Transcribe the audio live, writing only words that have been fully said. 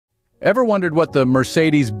Ever wondered what the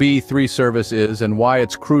Mercedes B3 service is and why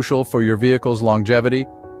it's crucial for your vehicle's longevity?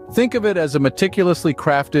 Think of it as a meticulously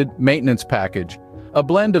crafted maintenance package, a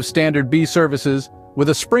blend of standard B services with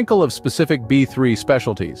a sprinkle of specific B3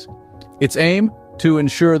 specialties. Its aim? To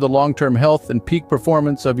ensure the long-term health and peak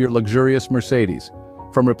performance of your luxurious Mercedes.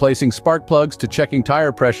 From replacing spark plugs to checking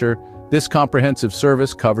tire pressure, this comprehensive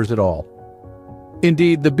service covers it all.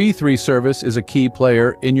 Indeed, the B3 service is a key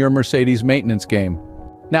player in your Mercedes maintenance game.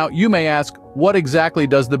 Now, you may ask, what exactly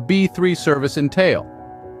does the B3 service entail?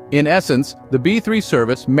 In essence, the B3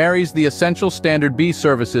 service marries the essential standard B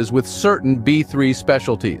services with certain B3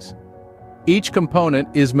 specialties. Each component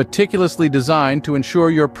is meticulously designed to ensure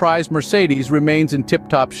your prized Mercedes remains in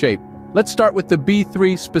tip-top shape. Let's start with the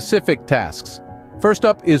B3 specific tasks. First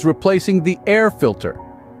up is replacing the air filter.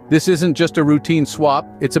 This isn't just a routine swap,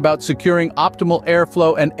 it's about securing optimal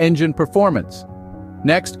airflow and engine performance.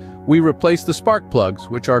 Next, we replace the spark plugs,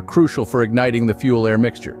 which are crucial for igniting the fuel-air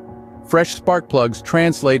mixture. Fresh spark plugs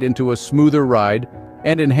translate into a smoother ride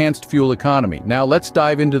and enhanced fuel economy. Now let's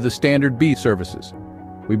dive into the standard B services.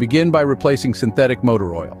 We begin by replacing synthetic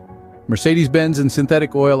motor oil. Mercedes-Benz and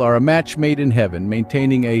synthetic oil are a match made in heaven,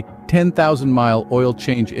 maintaining a 10,000-mile oil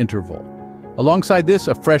change interval. Alongside this,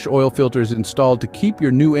 a fresh oil filter is installed to keep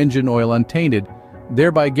your new engine oil untainted,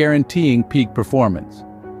 thereby guaranteeing peak performance.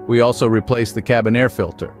 We also replace the cabin air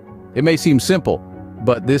filter. It may seem simple,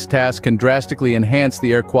 but this task can drastically enhance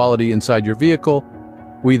the air quality inside your vehicle.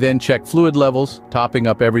 We then check fluid levels, topping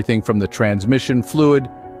up everything from the transmission fluid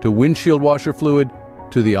to windshield washer fluid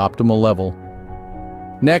to the optimal level.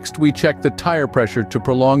 Next, we check the tire pressure to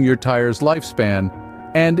prolong your tire's lifespan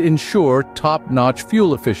and ensure top-notch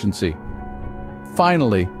fuel efficiency.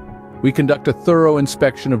 Finally, we conduct a thorough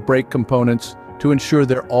inspection of brake components to ensure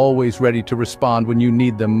they're always ready to respond when you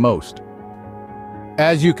need them most.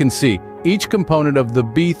 As you can see, each component of the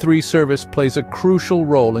B3 service plays a crucial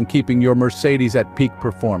role in keeping your Mercedes at peak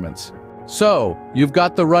performance. So, you've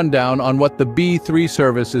got the rundown on what the B3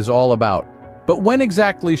 service is all about. But when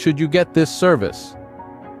exactly should you get this service?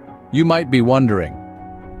 You might be wondering.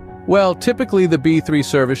 Well, typically the B3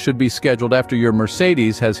 service should be scheduled after your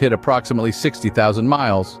Mercedes has hit approximately 60,000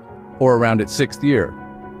 miles, or around its 6th year.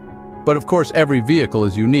 But of course, every vehicle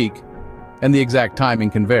is unique, and the exact timing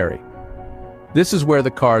can vary. This is where the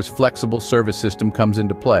car's flexible service system comes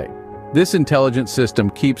into play. This intelligent system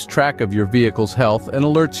keeps track of your vehicle's health and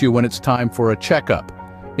alerts you when it's time for a checkup,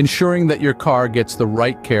 ensuring that your car gets the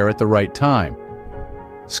right care at the right time.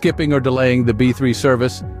 Skipping or delaying the B3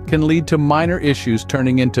 service can lead to minor issues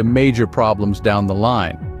turning into major problems down the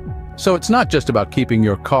line. So it's not just about keeping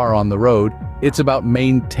your car on the road, it's about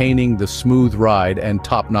maintaining the smooth ride and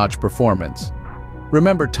top-notch performance.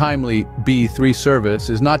 Remember, timely B3 service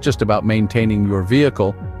is not just about maintaining your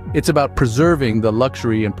vehicle, it's about preserving the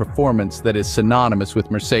luxury and performance that is synonymous with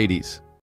Mercedes.